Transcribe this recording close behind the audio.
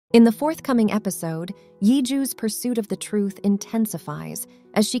In the forthcoming episode, Yi Joo's pursuit of the truth intensifies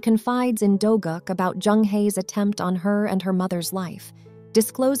as she confides in Do-guk about Jung Hae's attempt on her and her mother's life,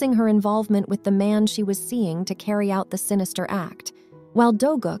 disclosing her involvement with the man she was seeing to carry out the sinister act, while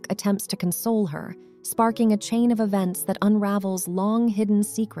Do-guk attempts to console her, sparking a chain of events that unravels long-hidden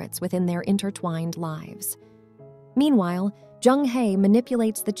secrets within their intertwined lives. Meanwhile, Jung Hae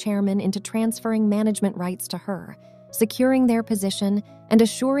manipulates the chairman into transferring management rights to her, securing their position and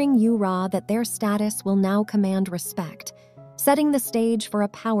assuring Yoo-ra that their status will now command respect, setting the stage for a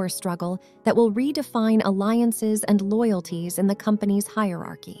power struggle that will redefine alliances and loyalties in the company's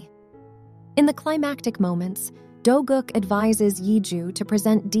hierarchy. In the climactic moments, Do-guk advises Yi Joo to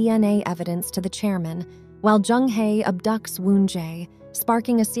present DNA evidence to the chairman, while Jung Hae abducts Woon-jae,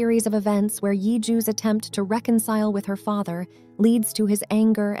 sparking a series of events where Yi Joo's attempt to reconcile with her father leads to his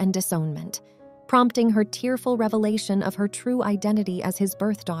anger and disownment, prompting her tearful revelation of her true identity as his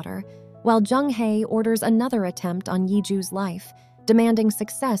birth daughter, while Jung Hae orders another attempt on Yi Joo's life, demanding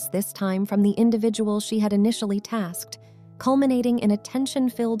success this time from the individual she had initially tasked, culminating in a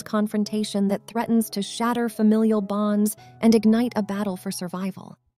tension-filled confrontation that threatens to shatter familial bonds and ignite a battle for survival.